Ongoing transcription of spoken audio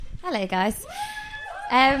Hello, guys.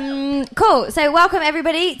 Cool. So welcome,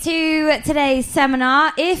 everybody, to today's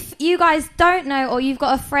seminar. If you guys don't know, or you've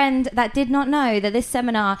got a friend that did not know that this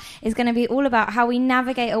seminar is going to be all about how we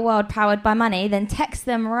navigate a world powered by money, then text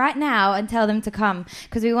them right now and tell them to come,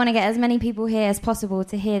 because we want to get as many people here as possible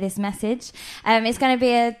to hear this message. It's going to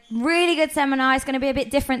be a really good seminar. It's going to be a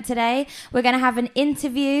bit different today. We're going to have an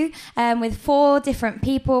interview with 4 different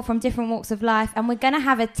people from different walks of life, and we're going to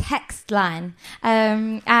have a text line.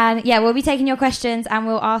 And yeah, we'll be taking your questions and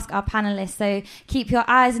we'll ask our panelists. So keep your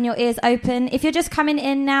eyes and your ears open. If you're just coming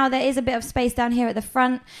in now, there is a bit of space down here at the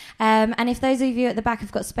front. And if those of you at the back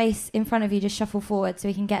have got space in front of you, just shuffle forward so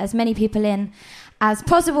we can get as many people in as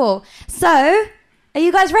possible. So, are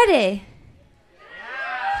you guys ready?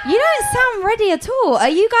 You don't sound ready at all. Are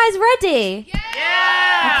you guys ready?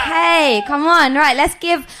 Yeah! Okay, come on. Right, let's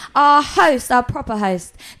give our host, our proper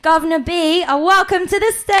host, Governor B, a welcome to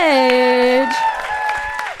the stage.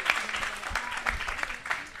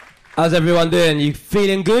 How's everyone doing? You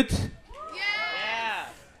feeling good? Yeah!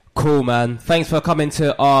 Cool, man. Thanks for coming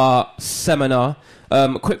to our seminar.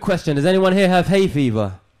 Quick question. Does anyone here have hay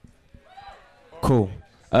fever? Cool.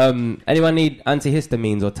 Anyone need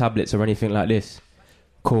antihistamines or tablets or anything like this?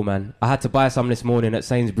 Cool, man. I had to buy some this morning at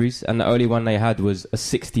Sainsbury's, and the only one they had was a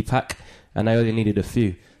 60-pack, and I only needed a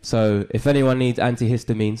few. So if anyone needs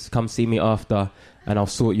antihistamines, come see me after, and I'll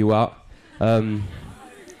sort you out.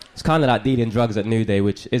 It's kind of like dealing drugs at New Day,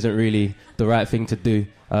 which isn't really the right thing to do.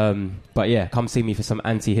 But yeah, come see me for some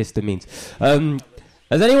antihistamines.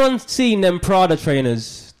 Has anyone seen them Prada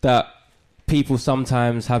trainers that people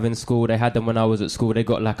sometimes have in school? They had them when I was at school. They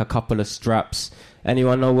got like a couple of straps.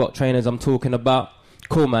 Anyone know what trainers I'm talking about?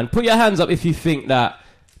 Cool, man. Put your hands up if you think that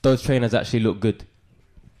those trainers actually look good.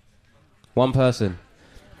 One person.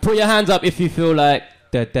 Put your hands up if you feel like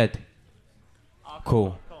they're dead.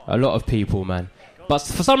 Cool. A lot of people, man. But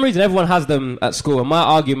for some reason, everyone has them at school. And my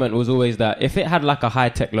argument was always that if it had like a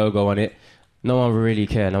high-tech logo on it, no one would really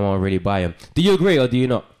care. No one would really buy them. Do you agree or do you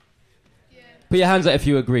not? Yeah. Put your hands up if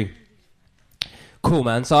you agree. Cool,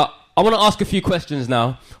 man. So I want to ask a few questions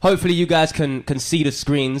now. Hopefully you guys can see the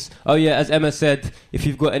screens. Oh, yeah, as Emma said, if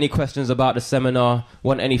you've got any questions about the seminar,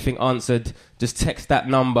 want anything answered, just text that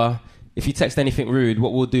number. If you text anything rude,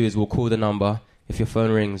 what we'll do is we'll call the number. If your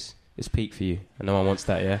phone rings, it's peak for you. And no one wants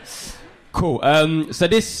that, yeah? Cool. So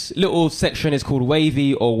this little section is called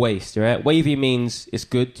wavy or waste, right? Wavy means it's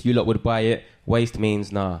good, you lot would buy it. Waste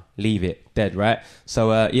means, nah, leave it, dead, right?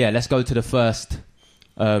 So, yeah, let's go to the first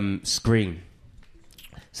screen.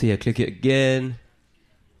 So, yeah, click it again.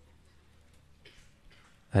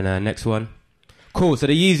 And next one. Cool, so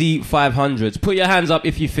the Yeezy 500s. Put your hands up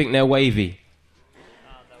if you think they're wavy.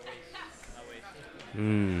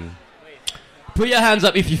 Put your hands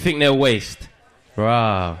up if you think they're waste.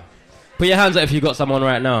 Wow. Put your hands up if you got someone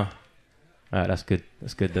right now. Alright, that's good.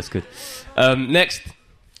 Next.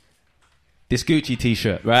 This Gucci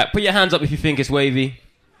t-shirt, right? Put your hands up if you think it's wavy.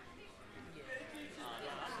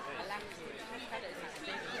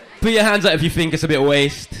 Put your hands up if you think it's a bit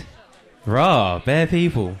waste. Raw, bare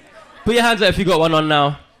people. Put your hands up if you got one on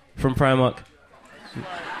now from Primark.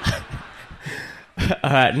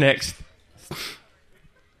 Alright, next.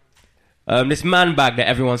 This man bag that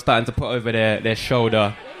everyone's starting to put over their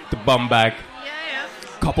shoulder. The bum bag. Yeah.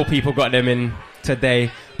 Couple people got them in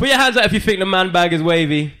today. Put your hands up if you think the man bag is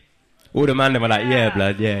wavy. All the man them are like, yeah,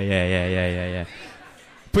 blood, yeah.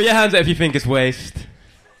 Put your hands up if you think it's waste.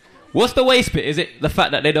 What's the waste bit? Is it the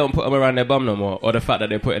fact that they don't put them around their bum no more, or the fact that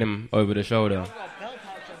they're putting them over the shoulder?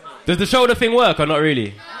 Does the shoulder thing work or not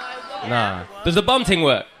really? Nah. Does the bum thing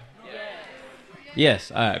work?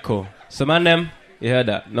 Yes. Alright, cool. So man them, you heard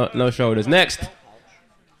that. No shoulders. Next.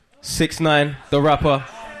 6ix9ine, the rapper.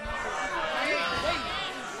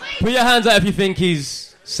 Put your hands up if you think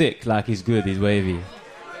he's sick, like he's good, he's wavy.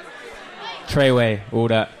 Treyway, all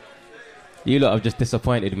that. You lot have just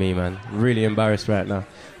disappointed me, man. Really embarrassed right now.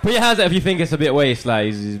 Put your hands up if you think it's a bit waste, like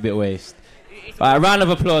he's a bit waste. Alright, a round of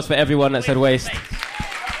applause for everyone that said waste.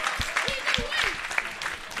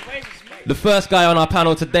 The first guy on our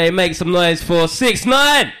panel today, make some noise for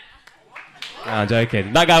 6ix9ine! No, I'm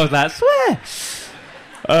joking. That guy was like, swear!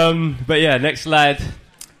 But yeah, next slide.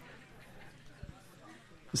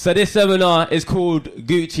 So this seminar is called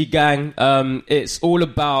Gucci Gang. It's all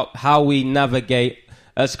about how we navigate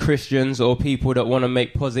as Christians or people that want to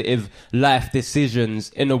make positive life decisions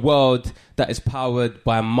in a world that is powered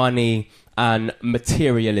by money and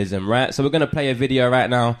materialism, right? So we're going to play a video right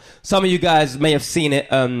now. Some of you guys may have seen it,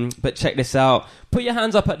 but check this out. Put your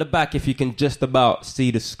hands up at the back if you can just about see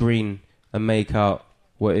the screen and make out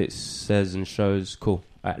what it says and shows. Cool.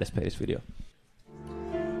 All right, let's play this video.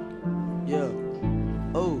 Yeah.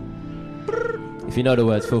 Oh. If you know the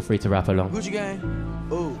words, feel free to rap along. Gucci gang.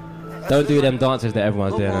 Oh. Don't do them dances that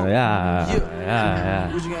everyone's doing. Yeah.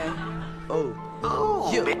 Gucci gang.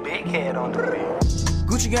 Oh. Yeah. Big head on the beat.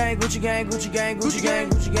 Gucci gang, Gucci gang, Gucci gang, Gucci gang,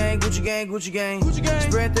 Gucci gang, Gucci gang, Gucci gang, Gucci gang.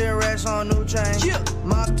 Spread their racks on new chain. Yeah.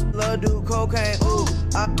 My love do cocaine. Ooh.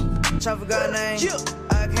 I forgot name. Yeah.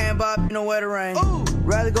 I can't buy no weather rain. Ooh.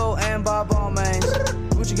 Rather go and buy ball mains.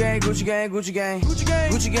 Gucci gang, Gucci gang, Gucci gang, Gucci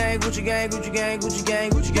gang, Gucci gang, Gucci gang, Gucci gang, Gucci gang,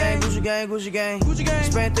 Gucci gang, Gucci gang, Gucci gang, Gucci gang.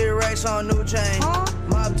 Spent 3 racks on new chain.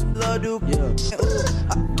 My love do. Yeah.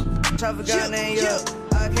 I forgot name. Yeah.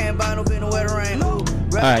 I can't buy no weather rain. Ooh.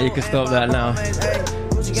 Alright, you can stop that now.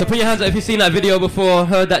 So put your hands up if you've seen that video before,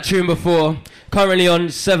 heard that tune before. Currently on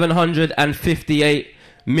 758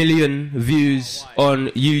 million views on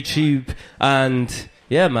YouTube. And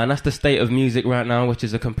yeah, man, that's the state of music right now, which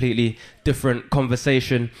is a completely different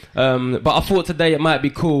conversation. But I thought today it might be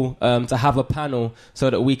cool to have a panel so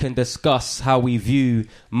that we can discuss how we view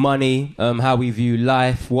money, how we view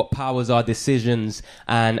life, what powers our decisions,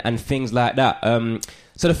 and things like that.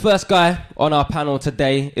 So the first guy on our panel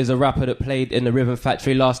today is a rapper that played in the Rhythm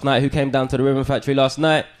Factory last night. Who came down to the Rhythm Factory last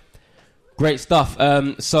night? Great stuff.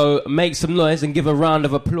 So make some noise and give a round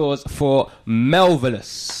of applause for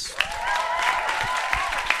Melvillous.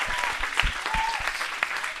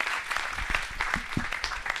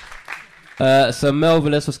 So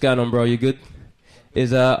Melvillous, what's going on, bro? You good?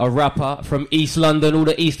 Is a rapper from East London. All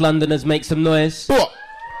the East Londoners make some noise.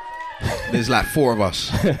 There's like 4 of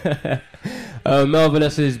us.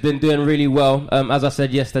 Melvillous has been doing really well. As I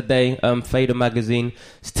said yesterday, Fader Magazine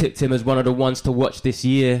tipped him as one of the ones to watch this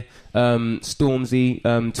year. Stormzy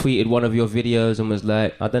tweeted one of your videos and was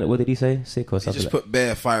like, I don't know, what did he say? Sick or something? He just put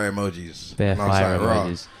bare fire emojis. Bare fire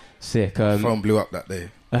emojis. Sick. Phone blew up that day.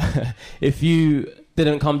 If you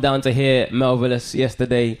didn't come down to hear Melvillous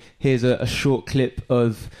yesterday, here's a short clip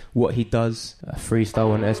of what he does. A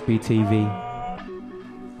freestyle on SBTV.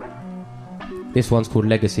 This one's called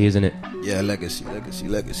Legacy, isn't it? Yeah, Legacy. Legacy. Hey,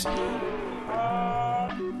 oh,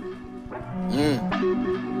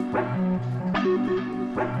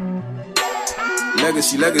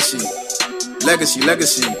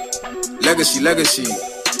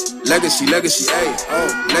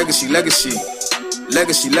 legacy.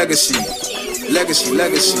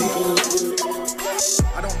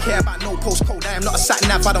 I don't care about no postcode. I am not a sat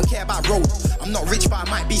nav. I don't care about road. I'm not rich, but I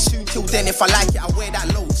might be soon. Till then, if I like it, I wear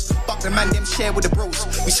that loads. Fuck the man, them share with the bros.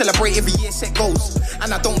 We celebrate every year, set goals.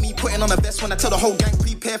 And I don't mean putting on a vest when I tell the whole gang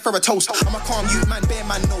prepare for a toast. I'm a calm youth man, bear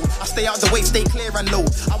man, no. I stay out the way, stay clear and low.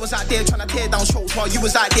 I was out there trying to tear down shows while you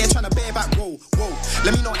was out there trying to bear back roll. Whoa,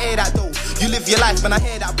 let me not air that though. You live your life when I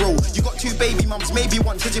hear that, bro. You got 2 baby mums, maybe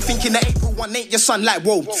 1. Cause you're thinking that April 1 ain't your son, like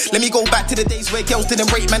whoa. Let me go back to the days where girls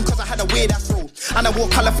didn't rate man cause I had a weird afro. And I wore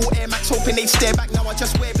colourful Air Max hoping they'd stare back. Now I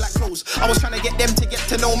just wear black clothes. I was trying to get them to get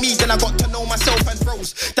to know me, then I got to know myself and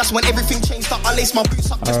froze. That's when everything changed up. I lace my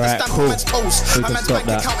boots up just to stand on man's toes. My man's bank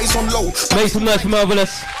account is on low. Make some noise for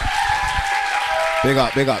Melvillous. Big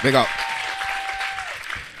up.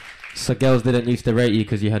 So girls didn't used to rate you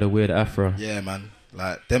because you had a weird afro. Yeah, man.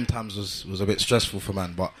 Like them times was a bit stressful for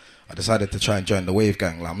man, but I decided to try and join the wave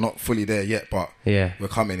gang. Like I'm not fully there yet, but yeah, we're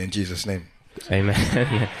coming in Jesus' name. Amen.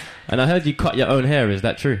 Yeah. And I heard you cut your own hair. Is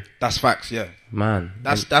that true? That's facts. Yeah, man.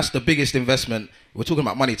 That's the biggest investment. We're talking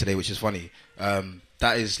about money today, which is funny.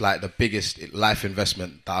 That is like the biggest life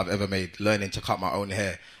investment that I've ever made. Learning to cut my own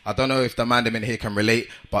hair. I don't know if the man in here can relate,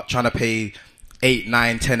 but trying to pay 8,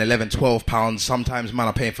 9, 10, 11, 12 pounds. Sometimes, man,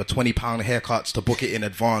 I'm paying for £20 haircuts to book it in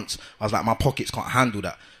advance. I was like, my pockets can't handle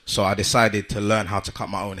that. So I decided to learn how to cut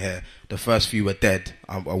my own hair. The first few were dead.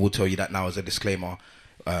 I will tell you that now as a disclaimer.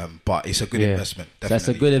 But it's a good investment. Definitely. That's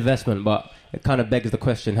a good investment, but it kind of begs the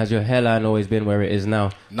question, has your hairline always been where it is now?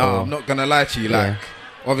 No, I'm not going to lie to you. Like,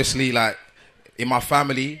 obviously, like, in my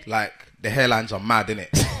family, like, the hairlines are mad,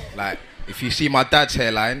 innit? Like, if you see my dad's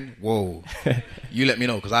hairline, whoa, you let me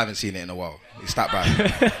know, because I haven't seen it in a while. It's that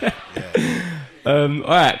bad. Yeah. All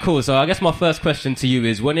right, cool. So I guess my first question to you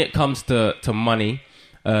is, when it comes to money,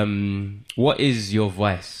 what is your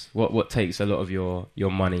vice? What takes a lot of your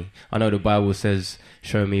money? I know the Bible says,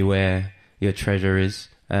 show me where your treasure is,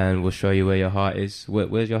 and we'll show you where your heart is.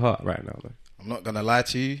 Where's your heart right now, man? I'm not going to lie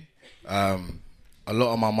to you. A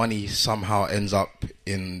lot of my money somehow ends up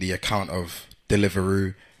in the account of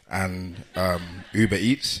Deliveroo and Uber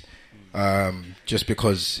Eats. Just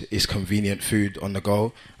because it's convenient food on the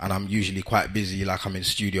go, and I'm usually quite busy. Like, I'm in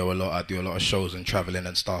studio a lot, I do a lot of shows and traveling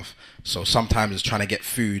and stuff, so sometimes trying to get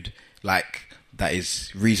food like that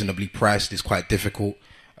is reasonably priced is quite difficult.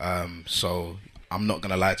 So I'm not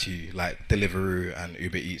gonna lie to you, like Deliveroo and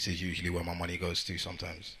Uber Eats is usually where my money goes to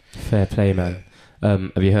sometimes. Fair play, man.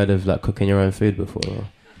 Have you heard of like cooking your own food before? Do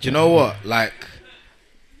you know what? Like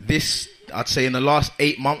this, I'd say in the last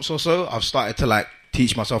 8 months or so, I've started to like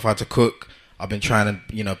teach myself how to cook. I've been trying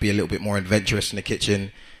to, you know, be a little bit more adventurous in the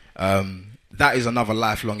kitchen. That is another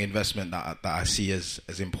lifelong investment that I see as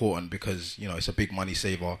important, because, you know, it's a big money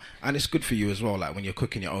saver and it's good for you as well. Like when you're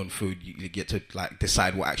cooking your own food, you get to like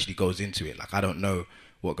decide what actually goes into it. Like I don't know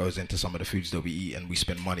what goes into some of the foods that we eat and we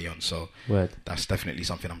spend money on. So that's definitely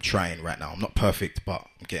something I'm trying right now. I'm not perfect, but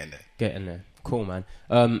I'm getting there. Getting there. Cool,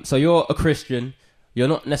 man. So you're a Christian. You're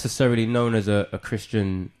not necessarily known as a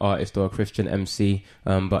Christian artist or a Christian MC,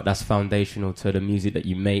 but that's foundational to the music that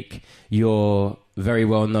you make. You're very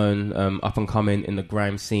well known, up and coming in the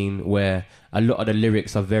grime scene, where a lot of the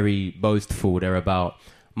lyrics are very boastful. They're about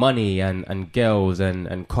money and girls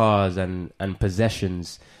and cars and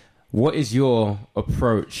possessions. What is your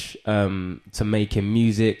approach to making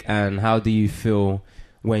music, and how do you feel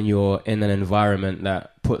when you're in an environment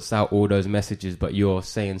that puts out all those messages, but you're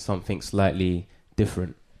saying something slightly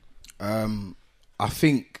different? I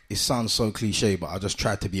think it sounds so cliche, but I just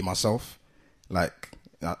try to be myself. Like,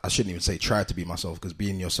 I shouldn't even say try to be myself, because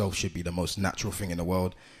being yourself should be the most natural thing in the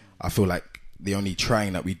world. I feel like the only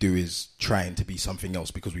trying that we do is trying to be something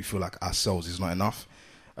else, because we feel like ourselves is not enough.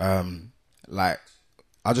 Like,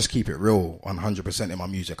 I just keep it real 100% in my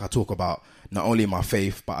music. I talk about not only my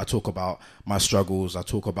faith, but I talk about my struggles. I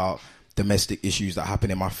talk about domestic issues that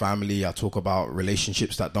happen in my family. I talk about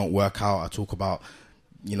relationships that don't work out. I talk about,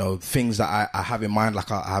 you know, things that I have in mind.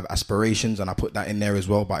 Like I have aspirations and I put that in there as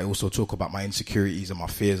well. But I also talk about my insecurities and my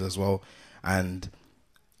fears as well. And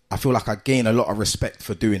I feel like I gain a lot of respect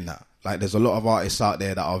for doing that. Like there's a lot of artists out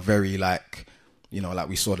there that are very like, you know, like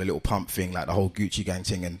we saw the Little Pump thing, like the whole Gucci Gang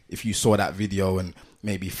thing. And if you saw that video and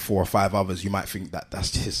maybe 4 or 5 others, you might think that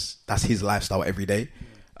that's his lifestyle every day.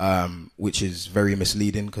 Which is very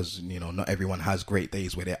misleading, because, you know, not everyone has great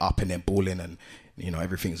days where they're up and they're balling and, you know,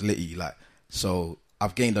 everything's litty. Like, so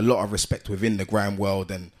I've gained a lot of respect within the grime world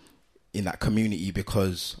and in that community,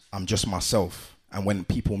 because I'm just myself. And when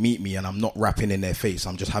people meet me and I'm not rapping in their face,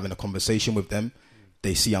 I'm just having a conversation with them,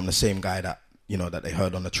 they see I'm the same guy that, you know, that they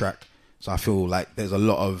heard on the track. So I feel like there's a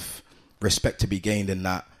lot of respect to be gained in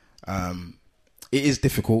that. It is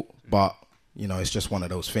difficult, but, you know, it's just one of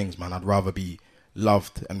those things, man. I'd rather be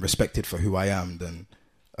loved and respected for who I am than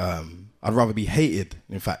I'd rather be hated,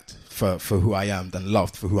 in fact, for who I am than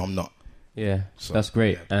loved for who I'm not. Yeah, so that's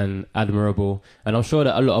great and admirable. And I'm sure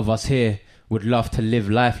that a lot of us here would love to live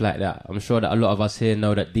life like that. I'm sure that a lot of us here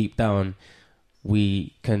know that deep down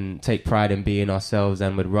we can take pride in being ourselves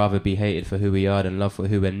and would rather be hated for who we are than loved for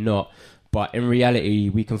who we're not. But in reality,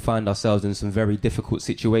 we can find ourselves in some very difficult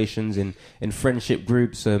situations in friendship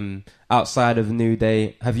groups outside of New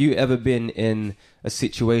Day. Have you ever been in a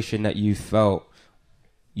situation that you felt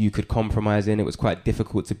you could compromise in? It was quite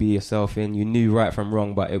difficult to be yourself in. You knew right from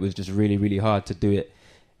wrong, but it was just really, really hard to do it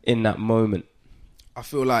in that moment. I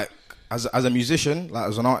feel like as a musician, like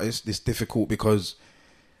as an artist, it's difficult because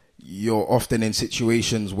you're often in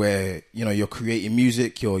situations where, you know, you're creating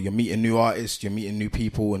music, you're meeting new artists, you're meeting new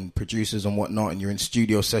people and producers and whatnot, and you're in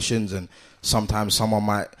studio sessions, and sometimes someone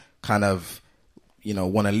might kind of, you know,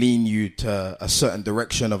 want to lean you to a certain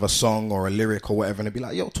direction of a song or a lyric or whatever, and they'd be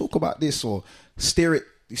like, yo, talk about this, or steer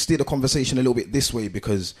the conversation a little bit this way,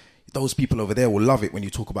 because those people over there will love it when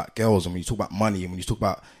you talk about girls and when you talk about money and when you talk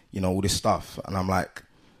about, you know, all this stuff. And I'm like,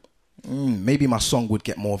 maybe my song would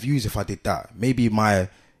get more views if I did that. Maybe my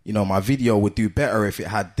video would do better if it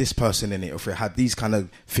had this person in it, or if it had these kind of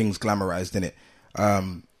things glamorized in it.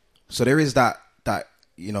 So there is that,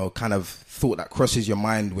 you know, kind of thought that crosses your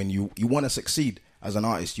mind when you want to succeed as an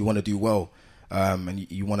artist. You want to do well, and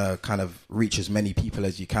you want to kind of reach as many people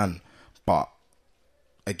as you can. But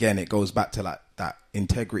again, it goes back to like that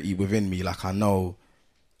integrity within me. Like, I know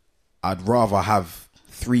I'd rather have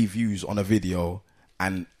 3 views on a video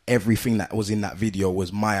and everything that was in that video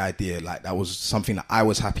was my idea. Like, that was something that I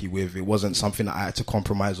was happy with. It wasn't something that I had to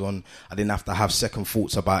compromise on. I didn't have to have second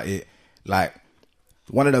thoughts about it. Like,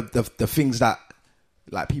 one of the things that,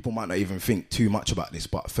 like, people might not even think too much about this,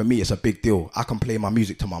 but for me, it's a big deal. I can play my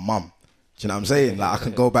music to my mum. Do you know what I'm saying? Like, I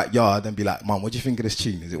can go backyard and be like, Mum, what do you think of this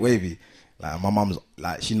tune? Is it wavy? Like, my mum's,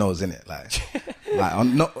 like, she knows, innit? Like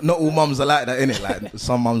not all mums are like that, innit? Like,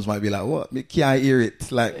 some mums might be like, what? Me can't hear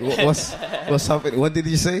it. Like, what's happening? What did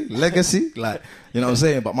you say? Legacy? Like, you know what I'm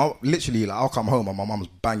saying? But literally, like, I'll come home and my mum's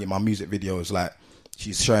banging my music videos. Like,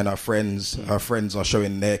 she's showing her friends are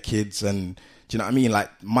showing their kids. And do you know what I mean? Like,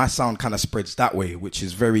 my sound kind of spreads that way, which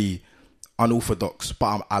is very unorthodox.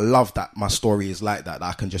 But I love that my story is like that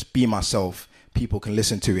I can just be myself. People can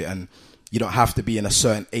listen to it, and you don't have to be in a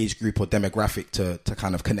certain age group or demographic to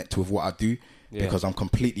kind of connect with what I do. because I'm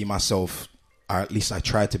completely myself. At least I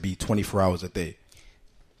try to be 24 hours a day.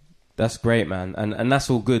 That's great, man. And that's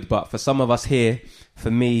all good. But for some of us here, for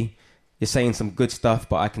me, you're saying some good stuff,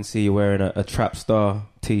 but I can see you wearing a Trap Star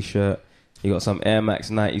t-shirt. You got some Air Max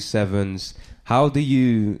 97s. How do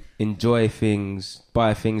you enjoy things,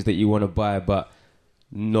 buy things that you want to buy, but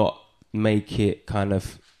not make it kind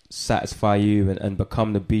of satisfy you and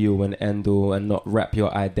become the be-all and end-all and not wrap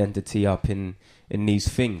your identity up in these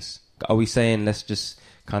things? Are we saying let's just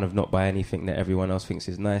kind of not buy anything that everyone else thinks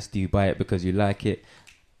is nice? Do you buy it because you like it?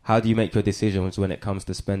 How do you make your decisions when it comes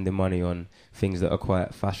to spending money on things that are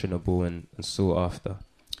quite fashionable and sought after?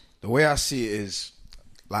 The way I see it is,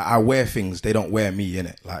 like, I wear things, they don't wear me,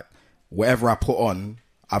 innit? Like, whatever I put on,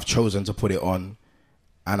 I've chosen to put it on,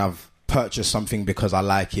 and I've purchased something because I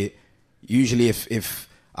like it. Usually if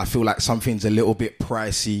I feel like something's a little bit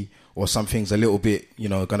pricey or something's a little bit, you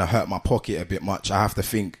know, going to hurt my pocket a bit much, I have to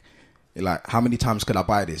think, like, how many times could I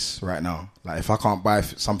buy this right now? Like, if I can't buy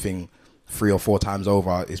something 3 or 4 times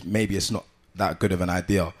over, maybe it's not that good of an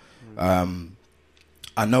idea.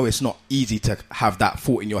 I know it's not easy to have that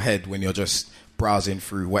thought in your head when you're just browsing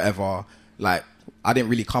through whatever. Like, I didn't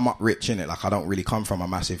really come up rich, innit? Like, I don't really come from a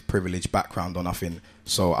massive privileged background or nothing.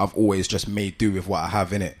 So I've always just made do with what I have,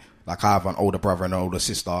 innit? Like, I have an older brother and an older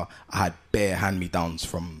sister. I had bare hand-me-downs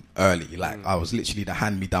from early. Like, I was literally the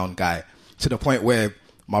hand-me-down guy, to the point where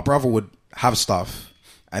my brother would have stuff,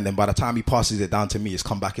 and then by the time he passes it down to me, it's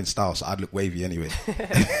come back in style, so I'd look wavy anyway.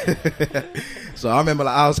 So I remember,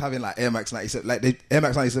 like, I was having like Air Max 97, like the Air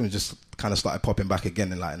Max 97 just kind of started popping back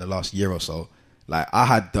again in the last year or so. Like, I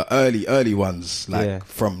had the early ones, like,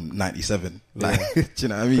 from 97. Like, do you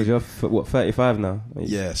know what I mean? Because you're, what, 35 now?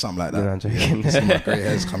 Yeah, something like that. No, I'm joking. See my grey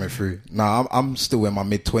hairs coming through. Nah, I'm still in my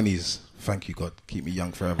mid-20s. Thank you, God. Keep me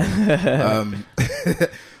young forever.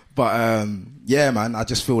 Yeah, man, I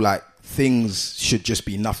just feel like things should just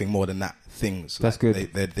be nothing more than that. Things. That's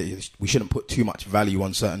like, good. We shouldn't put too much value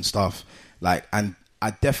on certain stuff. Like, and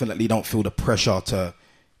I definitely don't feel the pressure to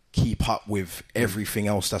keep up with everything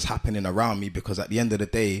else that's happening around me, because at the end of the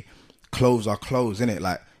day, clothes are clothes, innit?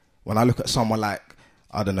 Like, when I look at someone like,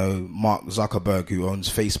 I don't know, Mark Zuckerberg, who owns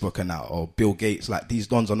Facebook and that, or Bill Gates, like, these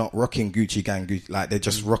dons are not rocking Gucci gang, like, they're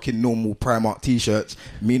just rocking normal Primark t-shirts.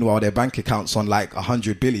 Meanwhile, their bank account's on like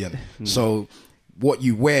 100 billion. So what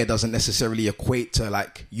you wear doesn't necessarily equate to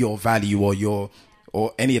like your value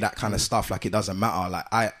or any of that kind of stuff. Like, it doesn't matter.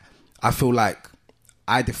 Like, I feel like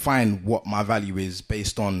I define what my value is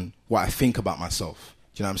based on what I think about myself.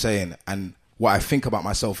 Do you know what I'm saying? And what I think about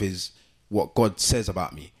myself is what God says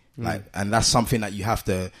about me. Like, and that's something that you have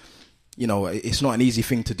to, you know, it's not an easy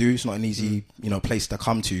thing to do. It's not an easy, you know, place to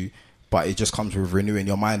come to, but it just comes with renewing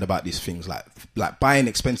your mind about these things. Like buying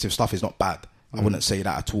expensive stuff is not bad. I wouldn't say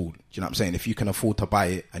that at all. Do you know what I'm saying? If you can afford to buy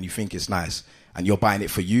it and you think it's nice and you're buying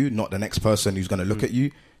it for you, not the next person who's going to look at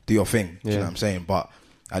you, do your thing. Do you know what I'm saying? But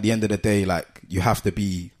at the end of the day, like, you have to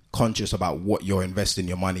be conscious about what you're investing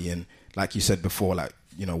your money in. Like you said before, like,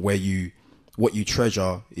 you know, what you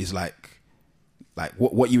treasure is like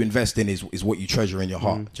what you invest in is what you treasure in your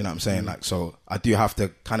heart. Do you know what I'm saying? Like, so I do have to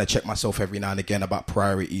kind of check myself every now and again about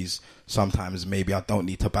priorities. Sometimes maybe I don't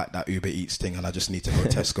need to back that Uber Eats thing and I just need to go to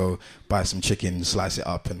Tesco, buy some chicken, slice it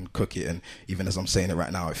up and cook it. And even as I'm saying it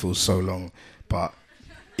right now, it feels so long, but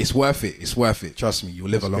it's worth it. It's worth it. Trust me, you'll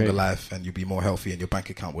live a longer life and you'll be more healthy and your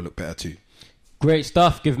bank account will look better too. Great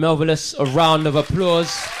stuff. Give Melvillous a round of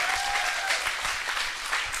applause.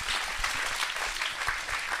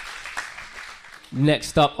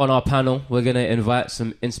 Next up on our panel, we're going to invite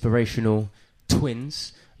some inspirational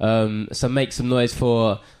twins. So make some noise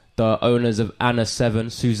for the owners of Anna 7,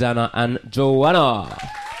 Susanna and Joanna.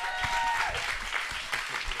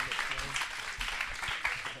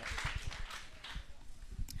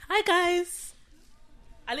 Hi guys.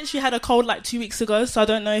 I literally had a cold like 2 weeks ago, so I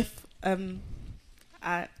don't know if I'm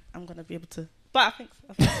going to be able to... But I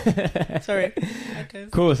think sorry. Okay.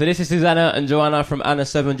 Cool. So this is Susanna and Joanna from Anna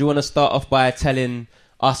 7. Do you want to start off by telling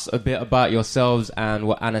us a bit about yourselves and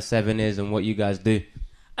what Anna 7 is and what you guys do?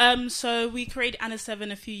 So we created Anna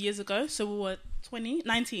 7 a few years ago. So we were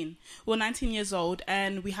 19. We were 19 years old,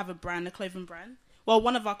 and we have a brand, a clothing brand. Well,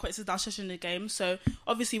 one of our quotes is Dash in the game. So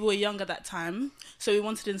obviously we were young at that time. So we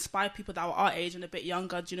wanted to inspire people that were our age and a bit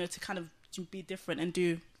younger, you know, to kind of be different and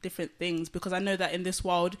do different things, because I know that in this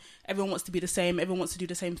world everyone wants to be the same, everyone wants to do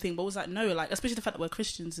the same thing, but was like, no, like, especially the fact that we're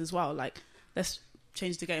Christians as well, like, let's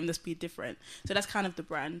change the game, let's be different. So that's kind of the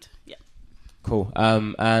brand. Yeah, cool.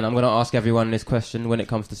 And I'm going to ask everyone this question: when it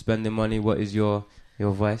comes to spending money, what is your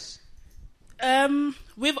advice?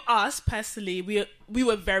 With us personally, we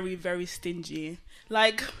were very, very stingy.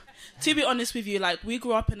 Like, to be honest with you, like, we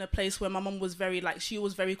grew up in a place where my mum was very, like, she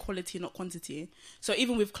was very quality, not quantity. So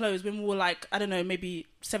even with clothes, when we were, like, I don't know, maybe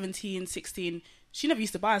 17, 16, she never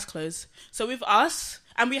used to buy us clothes. So with us,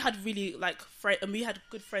 and we had really, like, and we had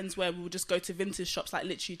good friends where we would just go to vintage shops, like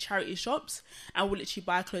literally charity shops, and we'd literally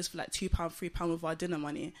buy clothes for like £2, £3 with our dinner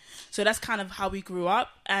money. So that's kind of how we grew up.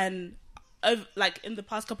 And like in the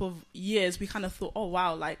past couple of years, we kind of thought, oh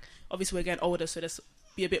wow, like obviously we're getting older, so let's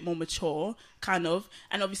be a bit more mature, kind of,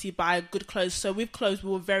 and obviously buy good clothes. So with clothes,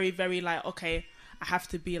 we were very, very like, okay, I have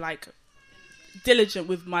to be like diligent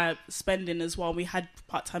with my spending as well. We had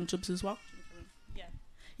part-time jobs as well.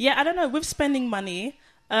 Yeah, I don't know, with spending money,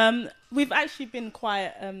 we've actually been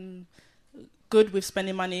quite good with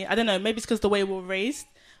spending money. I don't know, maybe it's because the way we were raised,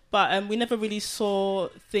 but we never really saw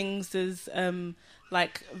things as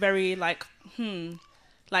like very like,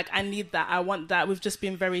 like I need that, I want that. We've just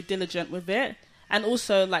been very diligent with it. And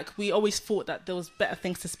also, like, we always thought that there was better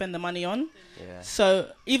things to spend the money on. Yeah.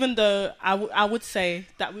 So even though I would say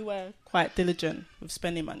that we were quite diligent with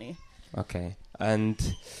spending money. Okay.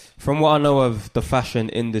 And from what I know of the fashion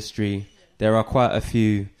industry, there are quite a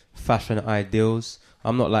few fashion ideals.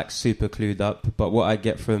 I'm not like super clued up, but what I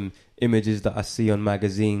get from images that I see on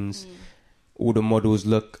magazines, all the models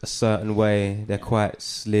look a certain way. They're quite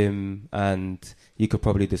slim, and you could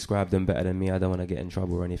probably describe them better than me. I don't want to get in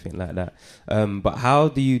trouble or anything like that. But how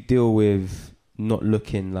do you deal with not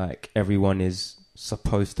looking like everyone is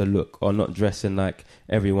supposed to look, or not dressing like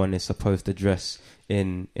everyone is supposed to dress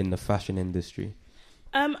in the fashion industry?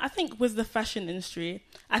 I think with the fashion industry,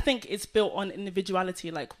 I think it's built on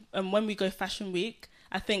individuality. Like when we go fashion week,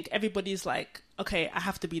 I think everybody's like, okay, I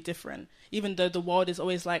have to be different, even though the world is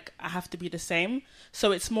always like, I have to be the same.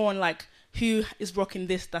 So it's more on like, who is rocking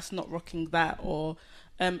this that's not rocking that, or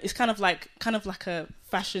it's kind of like a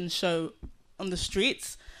fashion show on the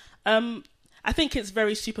streets. I think it's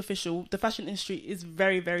very superficial. The fashion industry is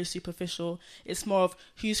very, very superficial. It's more of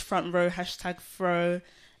who's front row, #throw,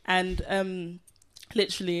 and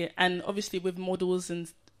literally, and obviously with models and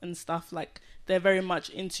stuff, like they're very much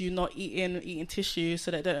into not eating tissue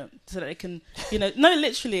so that they can, you know, no,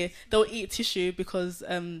 literally they'll eat tissue because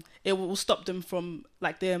it will stop them from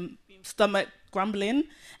like their stomach grumbling,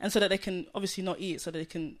 and so that they can obviously not eat, so that they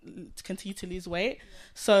can continue to lose weight.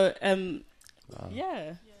 So wow.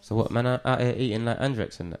 Yeah. So what, man out here eating like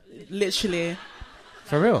Andrex and that? Literally.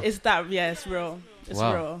 For real? It's that, yeah, it's real. It's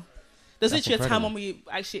wow. real. There's That's literally incredible. a time when we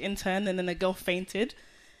actually interned and then a girl fainted,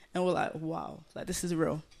 and we're like, wow, like this is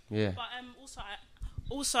real. Yeah. But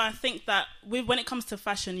also I think that when it comes to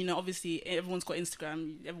fashion, you know, obviously everyone's got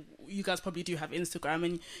Instagram. You guys probably do have Instagram,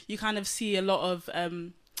 and you kind of see a lot of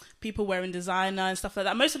people wearing designer and stuff like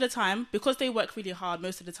that. Most of the time, because they work really hard,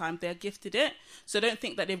 most of the time they're gifted it. So don't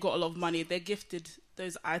think that they've got a lot of money. They're gifted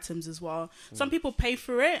those items as well. Some people pay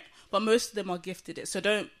for it, but most of them are gifted it. So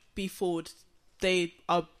don't be fooled. They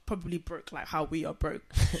are probably broke like how we are broke.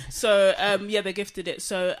 So yeah, they gifted it.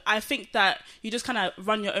 So I think that you just kind of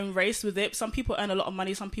run your own race with it. Some people earn a lot of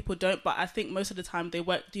money, some people don't, but I think most of the time they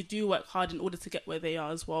do work hard in order to get where they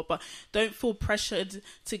are as well. But don't feel pressured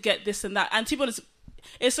to get this and that. And to be honest,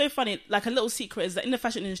 it's so funny, like a little secret is that in the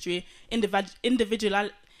fashion industry,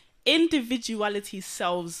 individuality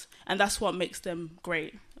sells, and that's what makes them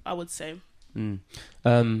great, I would say. And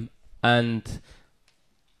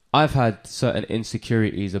I've had certain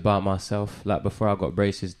insecurities about myself. Like before I got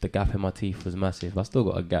braces, the gap in my teeth was massive. I still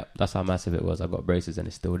got a gap. That's how massive it was. I got braces and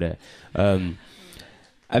it's still there.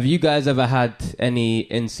 Have you guys ever had any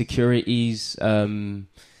insecurities?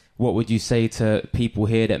 What would you say to people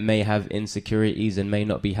here that may have insecurities and may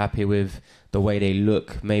not be happy with the way they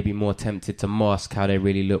look, maybe more tempted to mask how they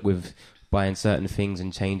really look with buying certain things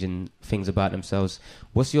and changing things about themselves?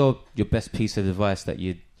 What's your best piece of advice that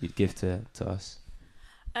you'd give to us?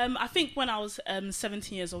 I think when I was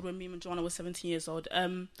 17 years old, when me and Joanna were 17 years old,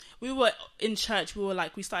 we were in church.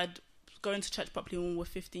 We started going to church properly when we were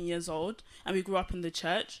 15 years old, and we grew up in the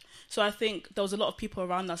church. So I think there was a lot of people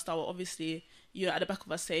around us that were obviously, you know, at the back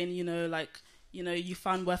of us saying, you know, like, you know, you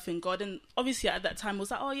found worth in God. And obviously at that time it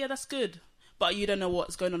was like, oh yeah, that's good, but you don't know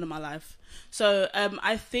what's going on in my life. So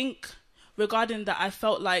I think regarding that, I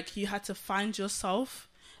felt like you had to find yourself,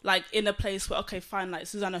 like in a place where, okay, fine, like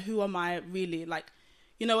Susanna, who am I really? Like,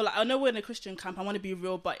 you know, like I know we're in a Christian camp, I want to be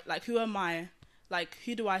real, but like, who am I? Like,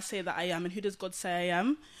 who do I say that I am, and who does God say I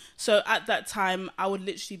am? So at that time, I would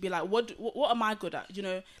literally be like, what am I good at? You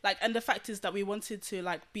know, like, and the fact is that we wanted to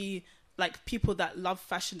like be like people that love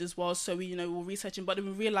fashion as well. So we, you know, we're researching, but then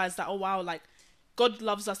we realized that, oh wow, like God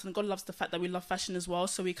loves us and God loves the fact that we love fashion as well.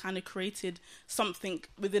 So we kind of created something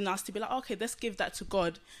within us to be like, okay, let's give that to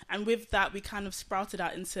God. And with that, we kind of sprouted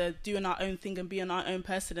out into doing our own thing and being our own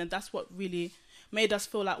person. And that's what really made us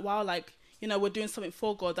feel like, wow, like, you know, we're doing something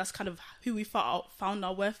for God. That's kind of who we found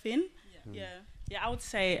our worth in. Yeah, I would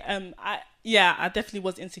say, I definitely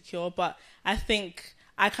was insecure, but I think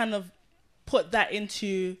I kind of put that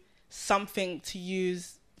into something to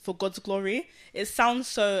use for God's glory. It sounds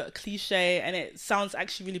so cliche and it sounds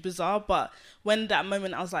actually really bizarre, but when that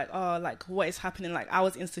moment I was like, oh, like what is happening? Like I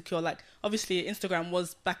was insecure. Like obviously Instagram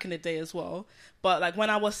was back in the day as well, but like when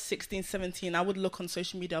I was 16, 17, I would look on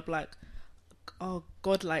social media, I'd be like, oh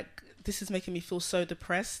God, like this is making me feel so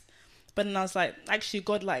depressed. But then I was like, actually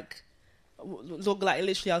God, like look, like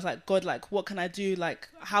literally I was like, God, like what can I do? Like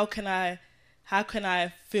how can I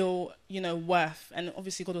feel, you know, worth? And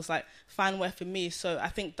obviously God was like, find worth in me. So I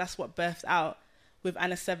think that's what birthed out with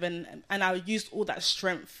Anna 7. And I used all that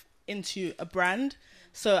strength into a brand.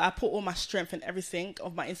 So I put all my strength and everything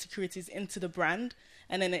of my insecurities into the brand,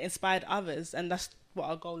 and then it inspired others. And that's what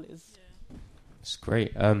our goal is. Yeah. It's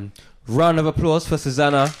great. Round of applause for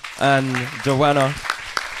Susanna and Joanna.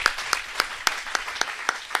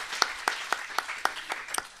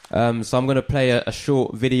 So I'm going to play a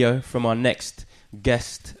short video from our next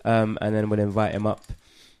guest, and then we'll invite him up.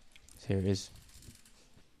 So here it is.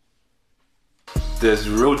 There's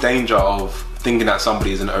real danger of thinking that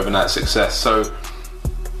somebody is an overnight success. So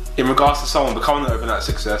in regards to someone becoming an overnight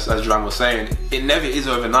success, as Joanne was saying, it never is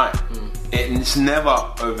overnight. It's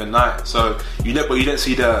never overnight. So you don't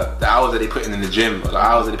see the hours that they put in the gym, or the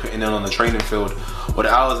hours that they put in on the training field, or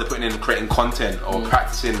the hours they're putting in creating content or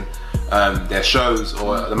practicing their shows,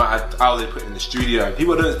 or the amount of hours they put in the studio.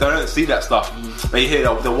 People don't see that stuff. They hear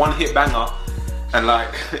the one hit banger and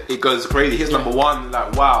like it goes crazy. Hits number one,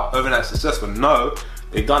 like wow, overnight successful. No,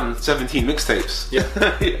 they've done 17 mixtapes.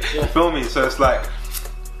 You feel me? So it's like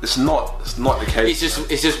it's not the case.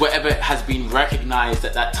 It's just whatever has been recognised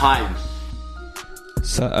at that time.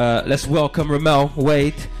 So let's welcome Ramel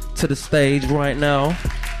Wade to the stage right now.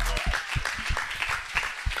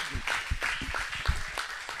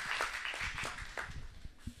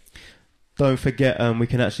 Don't forget, we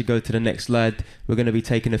can actually go to the next slide. We're going to be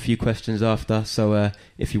taking a few questions after, so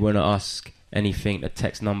if you want to ask anything, the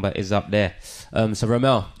text number is up there. So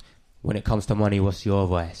Ramel, when it comes to money, what's your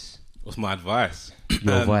advice? What's my advice?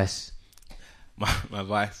 Your advice? My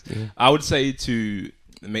advice? Yeah. I would say to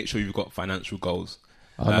make sure you've got financial goals.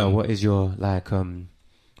 Oh no, what is your, like,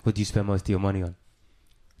 what do you spend most of your money on?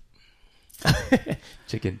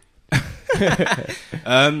 Chicken. That's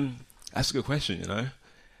a good question, you know.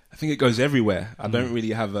 I think it goes everywhere. I don't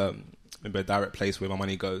really have maybe a direct place where my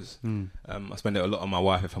money goes. I spend it a lot on my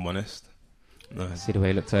wife, if I'm honest. No. See the way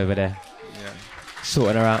he looked over there. Yeah.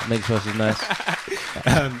 Sorting her out, make sure she's nice.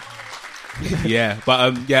 Yeah,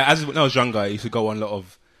 but when I was younger, I used to go on a lot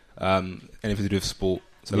of anything to do with sport.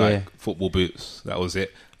 So like football boots, that was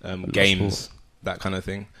it. Games, that kind of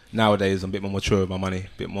thing. Nowadays, I'm a bit more mature with my money,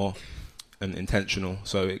 a bit more intentional.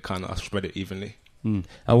 So it kind of, I spread it evenly. And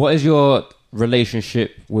what is your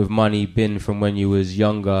relationship with money been from when you was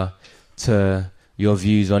younger to your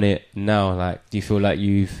views on it now? Like, do you feel like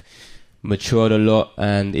you've matured a lot?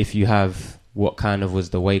 And if you have, what kind of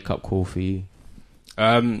was the wake-up call for you?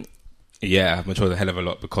 Yeah, I've matured a hell of a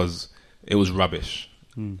lot because it was rubbish.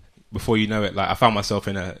 Before you know it, like I found myself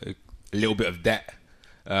in a little bit of debt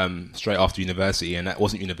straight after university, and that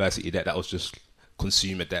wasn't university debt, that was just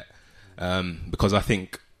consumer debt. Because I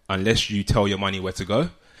think unless you tell your money where to go,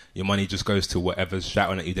 your money just goes to whatever's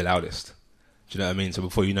shouting at you the loudest. Do you know what I mean? So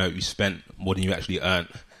before you know it, you spent more than you actually earned.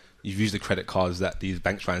 You've used the credit cards that these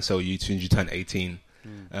banks try and sell you as soon as you turn 18.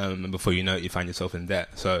 And before you know it, you find yourself in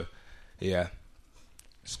debt. So, yeah.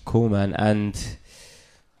 It's cool, man. And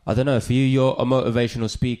I don't know, for you, you're a motivational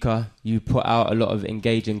speaker. You put out a lot of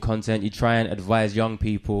engaging content. You try and advise young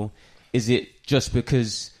people. Is it just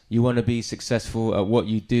because you want to be successful at what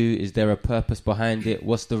you do? Is there a purpose behind it?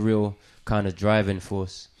 What's the real kind of driving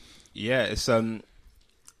force? Yeah, it's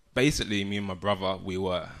basically me and my brother, we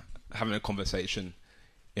were having a conversation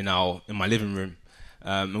in my living room,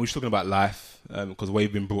 and we were talking about life, because the way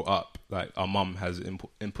we've been brought up, like our mum has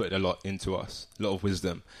inputted a lot into us, a lot of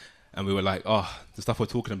wisdom, and we were like, oh, the stuff we're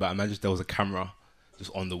talking about, imagine if there was a camera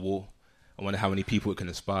just on the wall. I wonder how many people it can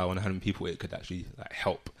inspire. I wonder how many people it could actually like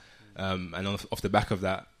help. And off the back of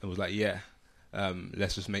that, it was like,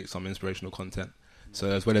 let's just make some inspirational content. So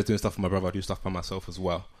as well as doing stuff for my brother, I do stuff by myself as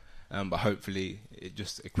well. But hopefully it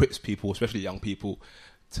just equips people, especially young people,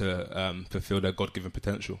 to fulfill their God-given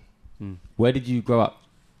potential. Where did you grow up?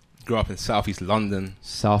 Grew up in South East London.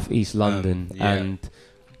 South East London. Yeah. And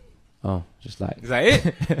Oh, just like... Is that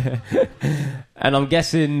it? And I'm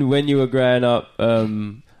guessing when you were growing up,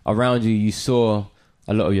 around you saw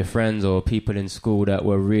a lot of your friends or people in school that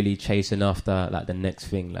were really chasing after like the next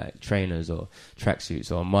thing, like trainers or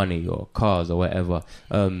tracksuits or money or cars or whatever.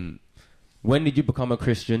 When did you become a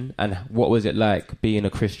Christian, and what was it like being a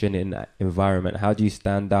Christian in that environment? How do you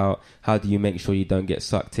stand out? How do you make sure you don't get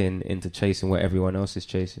sucked into chasing what everyone else is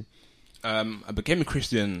chasing? I became a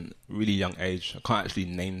Christian really young age. I can't actually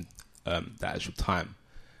name that actual time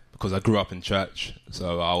because I grew up in church,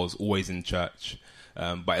 so I was always in church.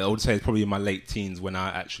 But I would say it's probably in my late teens when I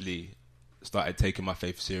actually started taking my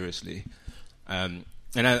faith seriously. And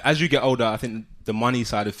as you get older, I think the money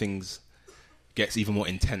side of things gets even more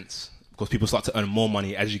intense because people start to earn more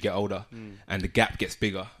money as you get older, and the gap gets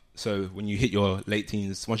bigger. So when you hit your late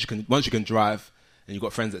teens, once you can drive, and you've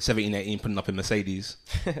got friends at 17, 18 putting up in Mercedes,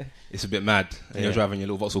 it's a bit mad. And you're driving your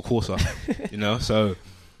little Vauxhall Corsa, you know. So,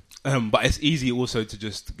 but it's easy also to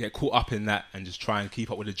just get caught up in that and just try and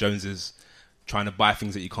keep up with the Joneses, trying to buy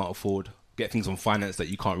things that you can't afford, get things on finance that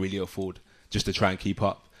you can't really afford, just to try and keep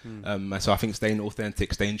up. And so I think staying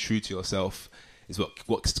authentic, staying true to yourself is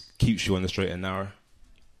what keeps you on the straight and narrow.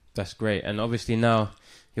 That's great. And obviously now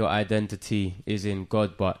your identity is in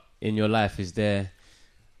God, but in your life, is there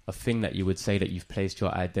a thing that you would say that you've placed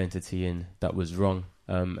your identity in that was wrong?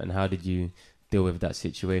 And how did you deal with that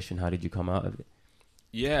situation? How did you come out of it?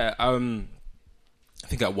 Yeah, I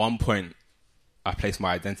think at one point I placed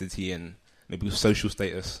my identity in maybe social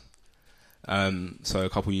status. So a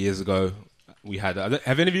couple of years ago, we had...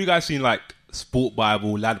 have any of you guys seen like Sport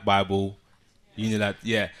Bible, Lad Bible, Unilad?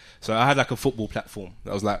 Yeah. So I had like a football platform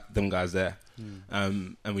that was like them guys there.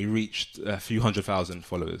 And we reached a few 100,000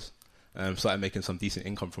 followers. Started making some decent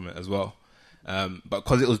income from it as well. But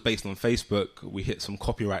because it was based on Facebook, we hit some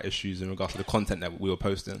copyright issues in regards to the content that we were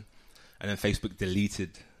posting. And then Facebook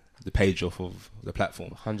deleted the page off of the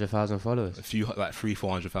platform. 100,000 followers? A few, like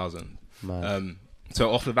 300,000-400,000.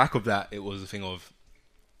 So off the back of that, it was a thing of,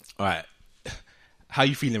 all right, how are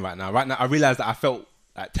you feeling right now? Right now, I realised that I felt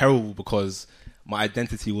like terrible because my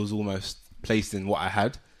identity was almost placed in what I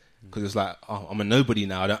had. Because it's like, oh, I'm a nobody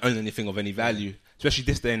now. I don't own anything of any value. Especially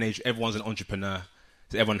this day and age, everyone's an entrepreneur.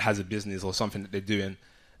 So everyone has a business or something that they're doing.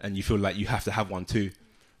 And you feel like you have to have one too.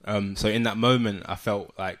 So in that moment, I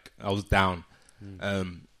felt like I was down.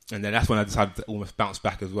 And then that's when I decided to almost bounce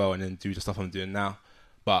back as well and then do the stuff I'm doing now.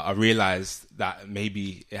 But I realised that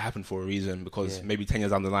maybe it happened for a reason because maybe 10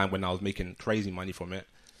 years down the line when I was making crazy money from it,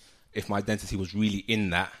 if my identity was really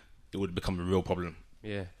in that, it would become a real problem.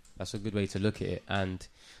 Yeah, that's a good way to look at it. And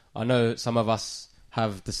I know some of us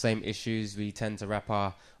have the same issues. We tend to wrap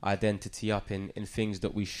our identity up in things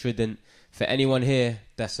that we shouldn't. For anyone here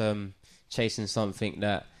that's chasing something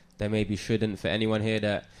that they maybe shouldn't, for anyone here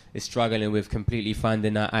that is struggling with completely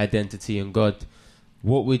finding that identity in God,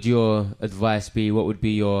 what would your advice be? What would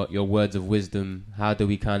be your words of wisdom? How do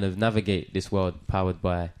we kind of navigate this world powered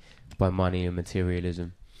by money and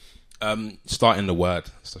materialism? Start in the Word.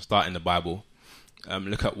 So start in the Bible.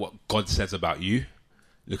 Look at what God says about you.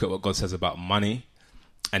 Look at what God says about money.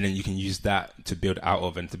 And then you can use that to build out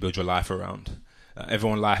of and to build your life around.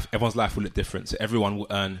 Everyone's life will look different. So everyone will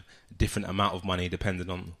earn a different amount of money depending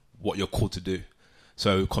on what you're called to do.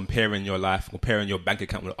 So comparing your life, comparing your bank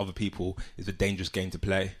account with other people is a dangerous game to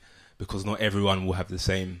play because not everyone will have the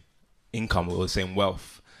same income or the same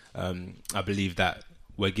wealth. I believe that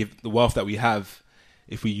the wealth that we have,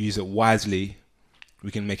 if we use it wisely,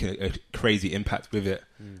 we can make a crazy impact with it.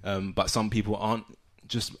 But some people aren't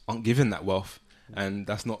given that wealth. And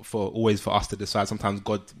that's not always for us to decide. Sometimes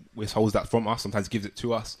God withholds that from us. Sometimes gives it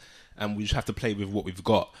to us. And we just have to play with what we've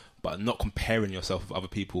got. But not comparing yourself with other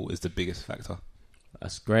people is the biggest factor.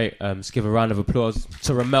 That's great. Let's give a round of applause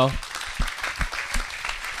to Ramel.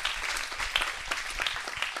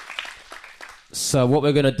 So what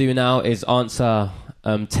we're going to do now is answer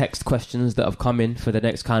text questions that have come in for the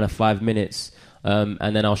next kind of 5 minutes.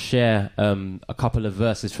 And then I'll share a couple of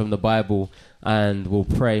verses from the Bible and we'll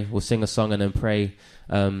pray. We'll sing a song and then pray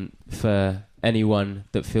for anyone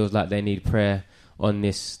that feels like they need prayer on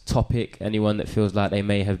this topic, anyone that feels like they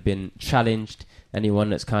may have been challenged,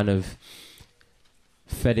 anyone that's kind of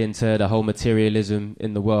fed into the whole materialism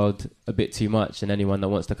in the world a bit too much, and anyone that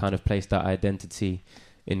wants to kind of place that identity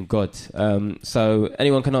in God. So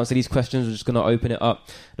anyone can answer these questions. We're just going to open it up.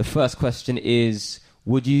 The first question is,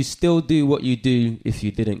 would you still do what you do if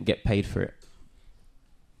you didn't get paid for it?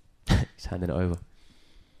 He's handing it over.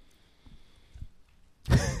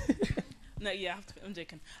 No, yeah, I'm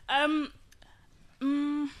joking.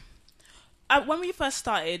 when we first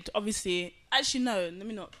started, obviously, actually no, let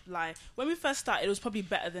me not lie. When we first started, it was probably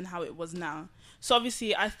better than how it was now. So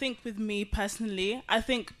obviously, I think with me personally, I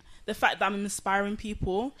think the fact that I'm inspiring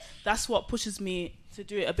people, that's what pushes me to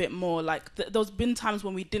do it a bit more. Like there's been times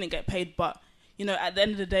when we didn't get paid, but you know, at the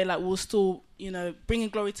end of the day, like we'll still, you know, bringing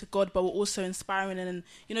glory to God, but we're also inspiring, and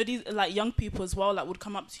you know, these like young people as well, like would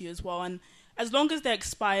come up to you as well, and as long as they're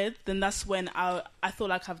expired, then that's when I feel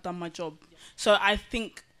like I've done my job. So I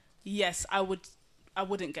think yes, I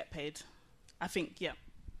wouldn't get paid. I think yeah.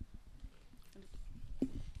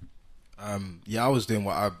 I was doing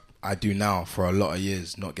what I do now for a lot of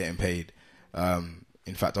years, not getting paid.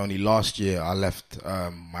 In fact, only last year I left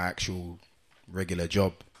my actual regular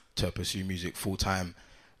job to pursue music full time.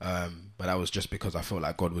 But that was just because I felt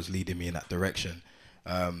like God was leading me in that direction.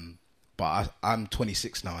 But I'm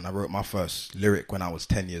 26 now, and I wrote my first lyric when I was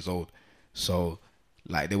 10 years old. So,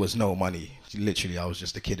 like, there was no money. Literally, I was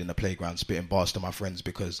just a kid in the playground spitting bars to my friends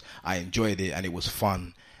because I enjoyed it and it was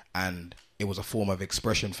fun and it was a form of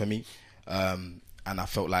expression for me. And I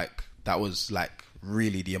felt like that was like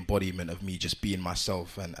really the embodiment of me just being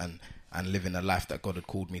myself and living the life that God had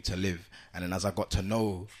called me to live. And then as I got to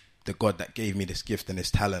know the God that gave me this gift and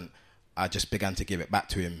this talent, I just began to give it back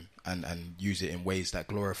to him and use it in ways that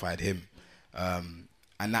glorified him. And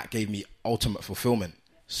that gave me ultimate fulfillment.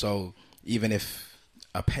 So even if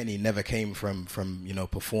a penny never came from you know,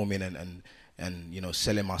 performing and you know,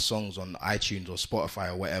 selling my songs on iTunes or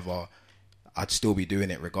Spotify or whatever, I'd still be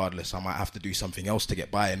doing it regardless. I might have to do something else to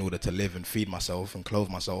get by in order to live and feed myself and clothe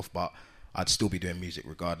myself, but I'd still be doing music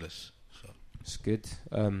regardless. So. It's good.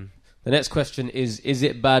 The next question is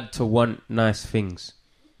it bad to want nice things?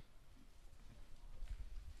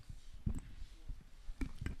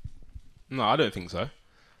 No, I don't think so.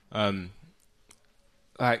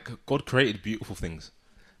 Like, God created beautiful things.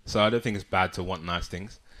 So I don't think it's bad to want nice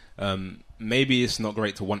things. Maybe it's not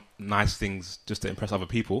great to want nice things just to impress other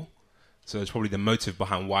people. So it's probably the motive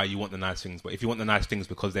behind why you want the nice things. But if you want the nice things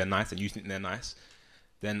because they're nice and you think they're nice,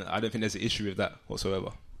 then I don't think there's an issue with that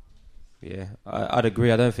whatsoever. Yeah, I'd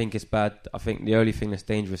agree. I don't think it's bad. I think the only thing that's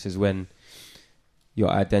dangerous is when your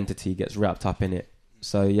identity gets wrapped up in it.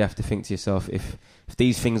 So you have to think to yourself, if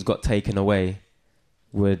these things got taken away,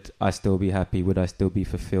 would I still be happy? Would I still be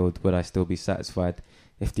fulfilled? Would I still be satisfied?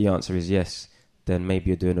 If the answer is yes, then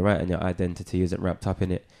maybe you're doing it right and your identity isn't wrapped up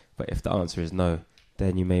in it. But if the answer is no,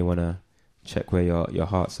 then you may want to check where your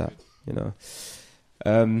heart's at, you know.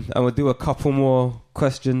 And we'll do a couple more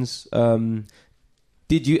questions.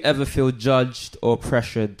 Did you ever feel judged or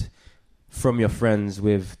pressured from your friends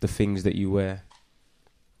with the things that you wear?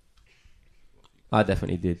 I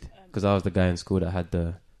definitely did, because I was the guy in school that had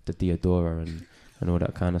the Diodora and all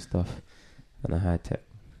that kind of stuff, and the high tech,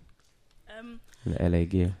 and the LA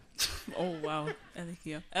gear. Oh wow, LA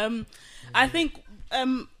gear. I think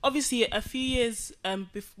obviously a few years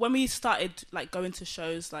when we started like going to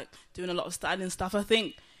shows, like doing a lot of styling stuff, I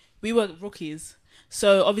think we were rookies.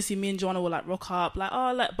 So obviously me and Joanna will like rock up,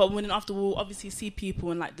 like but when after we'll obviously see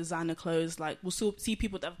people in like designer clothes, like we'll still see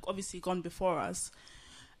people that have obviously gone before us,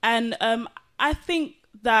 and I think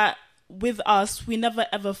that with us we never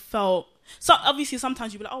ever felt. So obviously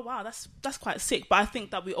sometimes you'd be like, oh wow, that's quite sick, but I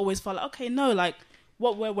think that we always felt like, okay, no, like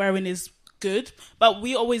what we're wearing is good, but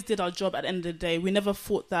we always did our job at the end of the day. We never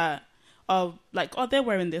thought that they're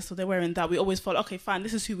wearing this or they're wearing that. We always thought, okay, fine,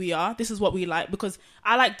 this is who we are, this is what we like, because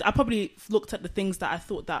I probably looked at the things that I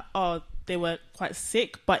thought that they were quite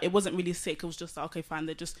sick, but it wasn't really sick. It was just like, okay, fine,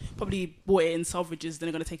 they just probably bought it in Selfridges, then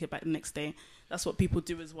they're going to take it back the next day. That's what people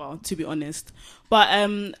do as well, to be honest. But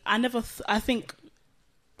I never I think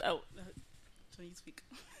so you speak.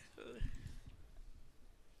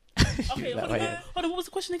 Okay, hold on, what was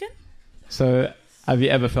the question again? So, have you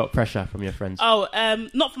ever felt pressure from your friends? Oh,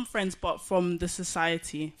 not from friends, but from the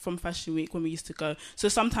society, from Fashion Week when we used to go. So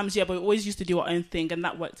sometimes, yeah, but we always used to do our own thing, and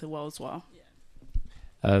that worked well as well.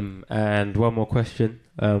 Yeah. And one more question.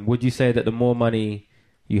 Would you say that the more money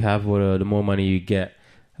you have or the more money you get,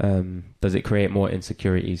 does it create more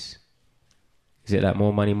insecurities? Is it like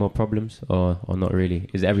more money, more problems, or not really?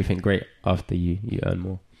 Is everything great after you earn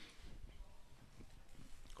more?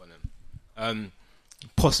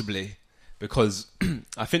 Possibly, because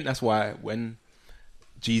I think that's why when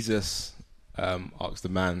Jesus asked the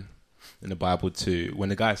man in the Bible when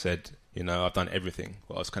the guy said, you know, I've done everything,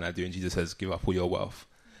 what else can I do? And Jesus says, give up all your wealth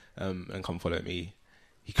and come follow me.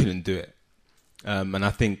 He couldn't do it. And I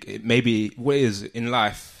think maybe what it is in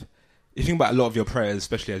life, if you think about a lot of your prayers,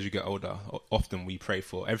 especially as you get older, often we pray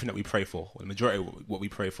for, everything that we pray for, or the majority of what we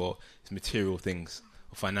pray for is material things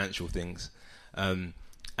or financial things.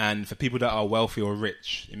 And for people that are wealthy or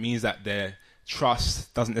rich, it means that they're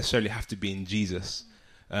trust doesn't necessarily have to be in Jesus,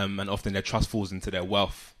 and often their trust falls into their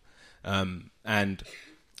wealth. And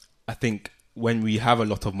I think when we have a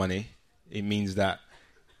lot of money, it means that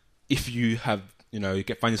if you have, you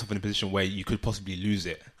find yourself in a position where you could possibly lose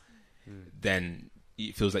it, then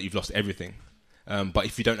it feels like you've lost everything. But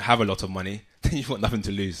if you don't have a lot of money, then you've got nothing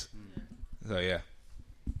to lose. So yeah.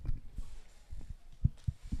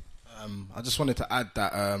 I just wanted to add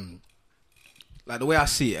that, like the way I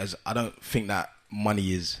see it, is I don't think that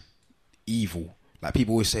money is evil. Like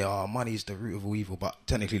people always say, "Oh, money is the root of all evil," but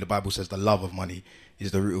technically the Bible says the love of money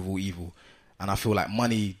is the root of all evil. And I feel like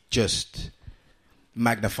money just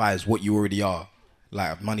magnifies what you already are.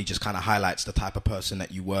 Like money just kind of highlights the type of person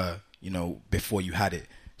that you were, before you had it.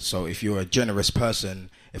 So if you're a generous person,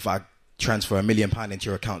 if I transfer £1 million into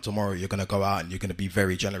your account tomorrow, you're going to go out and you're going to be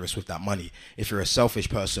very generous with that money. If you're a selfish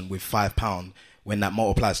person with £5, when that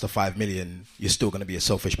multiplies to 5 million, you're still going to be a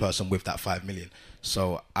selfish person with that 5 million.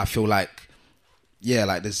 So I feel like,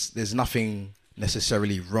 there's nothing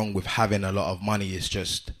necessarily wrong with having a lot of money. It's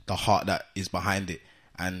just the heart that is behind it.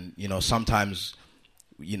 And, sometimes,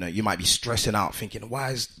 you might be stressing out thinking,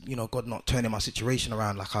 why is, God not turning my situation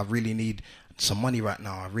around? Like, I really need some money right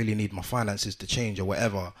now. I really need my finances to change or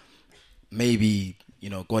whatever. Maybe,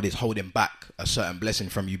 God is holding back a certain blessing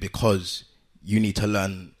from you because you need to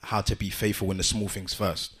learn how to be faithful in the small things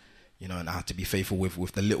first, and how to be faithful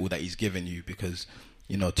with the little that he's given you, because,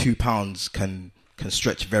 £2 can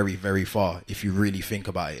stretch very, very far if you really think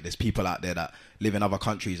about it. There's people out there that live in other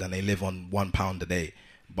countries and they live on £1 a day.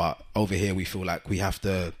 But over here, we feel like we have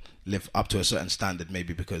to live up to a certain standard,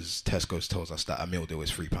 maybe because Tesco's tells us that a meal deal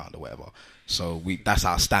is £3 or whatever. So that's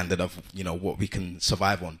our standard of, what we can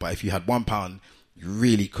survive on. But if you had £1, you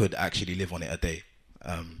really could actually live on it a day.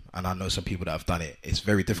 And I know some people that have done it. It's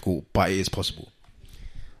very difficult, but it is possible.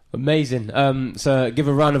 Amazing. So give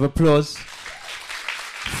a round of applause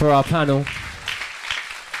for our panel.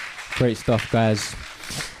 Great stuff, guys.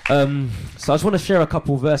 So I just want to share a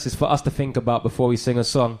couple verses for us to think about before we sing a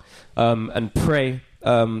song and pray.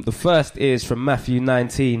 The first is from Matthew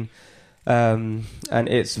 19, and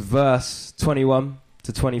it's verse 21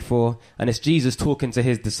 to 24, and it's Jesus talking to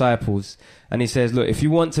his disciples, and he says, look, if you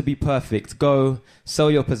want to be perfect, go sell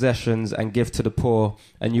your possessions and give to the poor,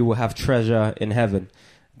 and you will have treasure in heaven.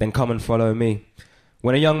 Then come and follow me.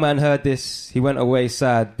 When a young man heard this, he went away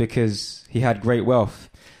sad because he had great wealth.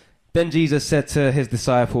 Then Jesus said to his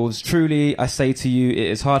disciples, truly I say to you, it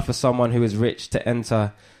is hard for someone who is rich to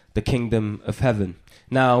enter the kingdom of heaven.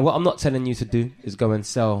 Now, what I'm not telling you to do is go and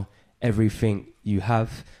sell everything you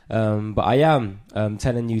have, but I am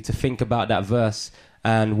telling you to think about that verse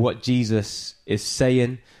and what Jesus is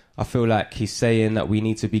saying. I feel like he's saying that we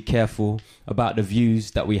need to be careful about the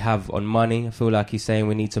views that we have on money. I feel like he's saying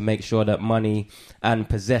we need to make sure that money and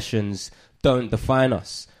possessions don't define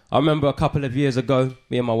us. I remember a couple of years ago,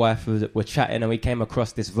 me and my wife were chatting and we came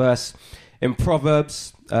across this verse in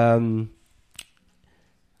Proverbs. Let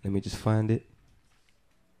me just find it.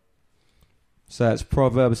 So it's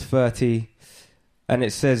Proverbs 30, and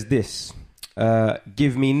it says this,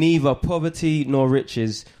 give me neither poverty nor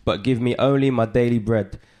riches, but give me only my daily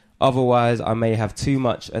bread. Otherwise I may have too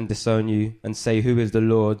much and disown you and say, who is the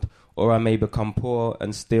Lord? Or I may become poor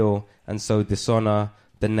and steal and so dishonor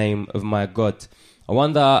the name of my God. I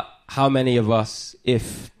wonder how many of us,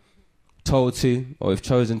 if told to or if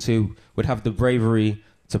chosen to, would have the bravery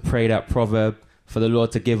to pray that proverb for the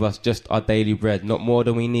Lord to give us just our daily bread, not more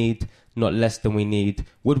than we need, not less than we need.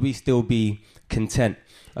 Would we still be content?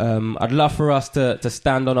 I'd love for us to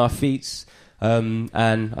stand on our feet, and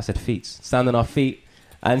I said feet, stand on our feet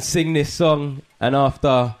and sing this song, and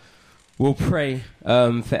after we'll pray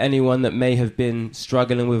for anyone that may have been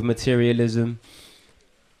struggling with materialism.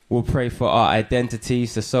 We'll pray for our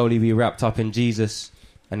identities to solely be wrapped up in Jesus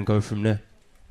and go from there.